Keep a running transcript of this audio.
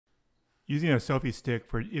Using a selfie stick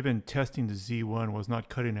for even testing the Z1 was not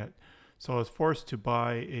cutting it, so I was forced to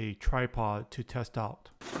buy a tripod to test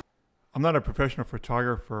out. I'm not a professional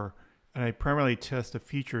photographer, and I primarily test the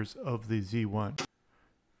features of the Z1.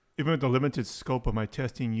 Even with the limited scope of my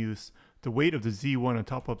testing use, the weight of the Z1 on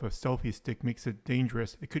top of a selfie stick makes it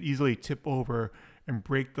dangerous. It could easily tip over and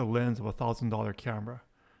break the lens of a $1,000 camera.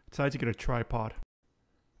 I decided to get a tripod.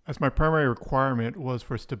 As my primary requirement was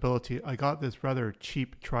for stability, I got this rather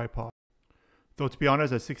cheap tripod. Though to be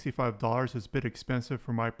honest, at $65 is a bit expensive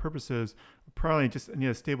for my purposes, apparently I just need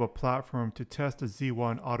a stable platform to test the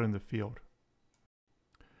Z1 out in the field.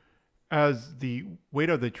 As the weight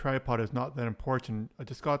of the tripod is not that important, I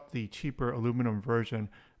just got the cheaper aluminum version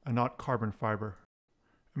and not carbon fiber.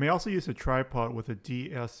 I may also use a tripod with a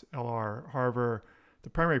DSLR. However, the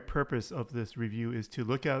primary purpose of this review is to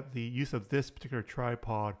look at the use of this particular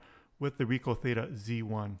tripod with the RICOH THETA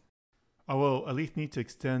Z1. I will at least need to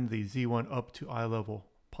extend the Z1 up to eye level,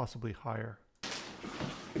 possibly higher. The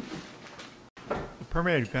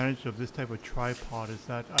primary advantage of this type of tripod is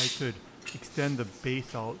that I could extend the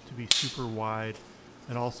base out to be super wide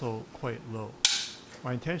and also quite low.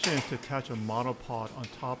 My intention is to attach a monopod on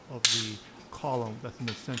top of the column that's in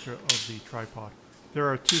the center of the tripod. There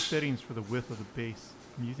are two settings for the width of the base.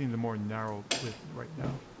 I'm using the more narrow width right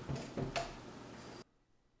now.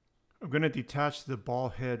 I'm going to detach the ball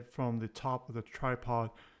head from the top of the tripod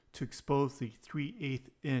to expose the 3/8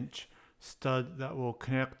 inch stud that will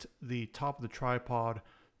connect the top of the tripod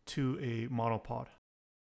to a monopod.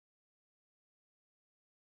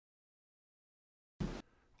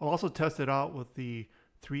 I'll also test it out with the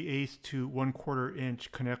 3/8 to 1/4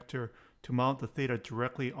 inch connector to mount the Theta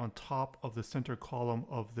directly on top of the center column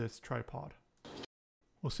of this tripod.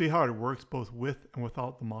 We'll see how it works both with and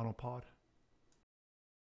without the monopod.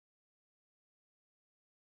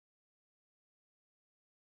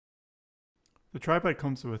 The tripod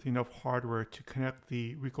comes with enough hardware to connect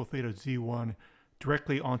the RICOH THETA Z1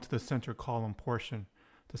 directly onto the center column portion.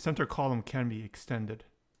 The center column can be extended.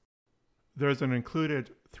 There's an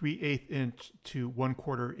included 3/8 inch to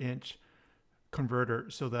 1/4 inch converter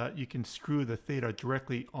so that you can screw the Theta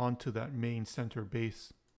directly onto that main center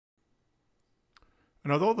base.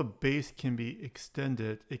 And although the base can be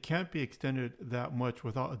extended, it can't be extended that much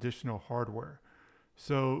without additional hardware.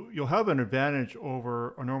 So you'll have an advantage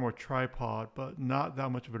over a normal tripod, but not that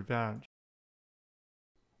much of an advantage.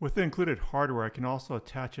 With the included hardware, I can also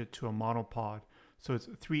attach it to a monopod. So it's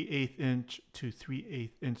a 3/8 inch to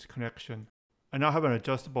 3/8 inch connection. I now have an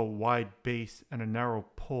adjustable wide base and a narrow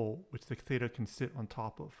pole which the Theta can sit on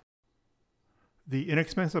top of. The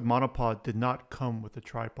inexpensive monopod did not come with the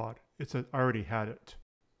tripod. I already had it.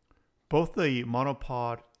 Both the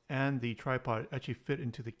monopod and the tripod actually fit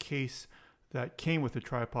into the case that came with the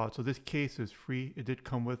tripod. So this case is free. It did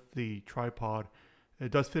come with the tripod.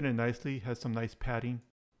 It does fit in nicely, has some nice padding.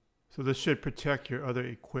 So this should protect your other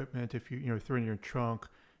equipment if you throw it in your trunk.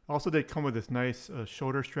 Also did come with this nice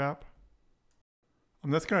shoulder strap.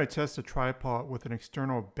 I'm just going to test the tripod with an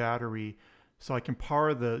external battery so I can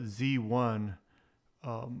power the Z1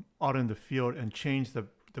 out in the field and change the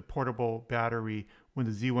portable battery when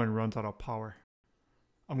the Z1 runs out of power.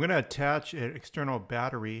 I'm going to attach an external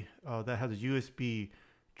battery that has a USB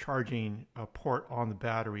charging port on the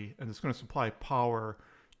battery, and it's going to supply power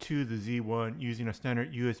to the Z1 using a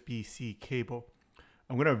standard USB-C cable.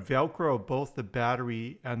 I'm going to Velcro both the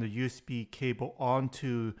battery and the USB cable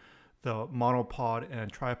onto the monopod and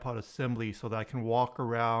tripod assembly so that I can walk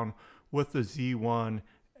around with the Z1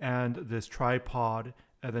 and this tripod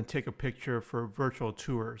and then take a picture for virtual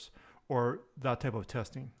tours or that type of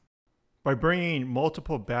testing. By bringing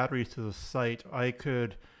multiple batteries to the site, I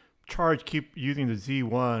could keep using the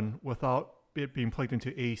Z1 without it being plugged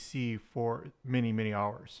into AC for many, many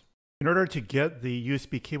hours. In order to get the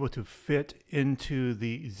USB cable to fit into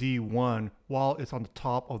the Z1 while it's on the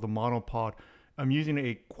top of the monopod, I'm using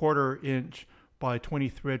a 1/4 inch by 20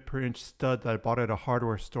 thread per inch stud that I bought at a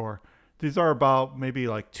hardware store. These are about maybe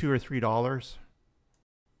like $2 or $3.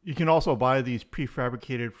 You can also buy these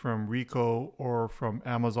prefabricated from RICOH or from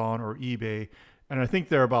Amazon or eBay, and I think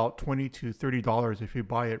they're about $20 to $30 if you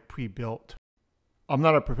buy it pre-built. I'm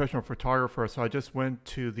not a professional photographer, so I just went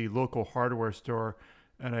to the local hardware store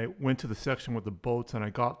and I went to the section with the bolts and I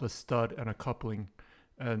got the stud and a coupling,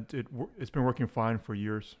 and it's been working fine for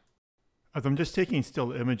years. As I'm just taking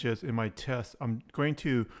still images in my test, I'm going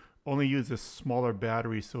to only use this smaller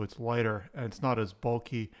battery so it's lighter and it's not as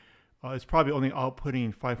bulky. It's probably only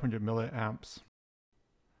outputting 500 milliamps.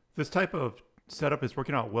 This type of setup is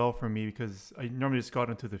working out well for me because I normally just go out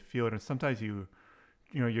into the field and sometimes you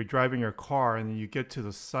you're driving your car and you get to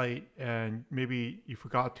the site and maybe you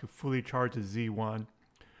forgot to fully charge the Z1.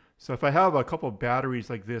 So if I have a couple of batteries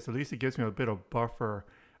like this, at least it gives me a bit of buffer.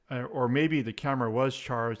 Or maybe the camera was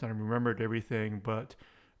charged and I remembered everything, but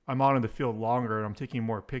I'm out in the field longer and I'm taking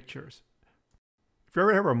more pictures. If you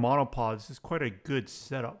ever have a monopod, this is quite a good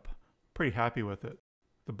setup. Pretty happy with it.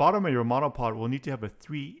 The bottom of your monopod will need to have a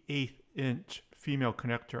 3/8 inch female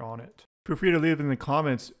connector on it. Feel free to leave in the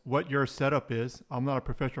comments what your setup is. I'm not a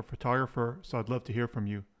professional photographer, so I'd love to hear from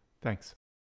you. Thanks.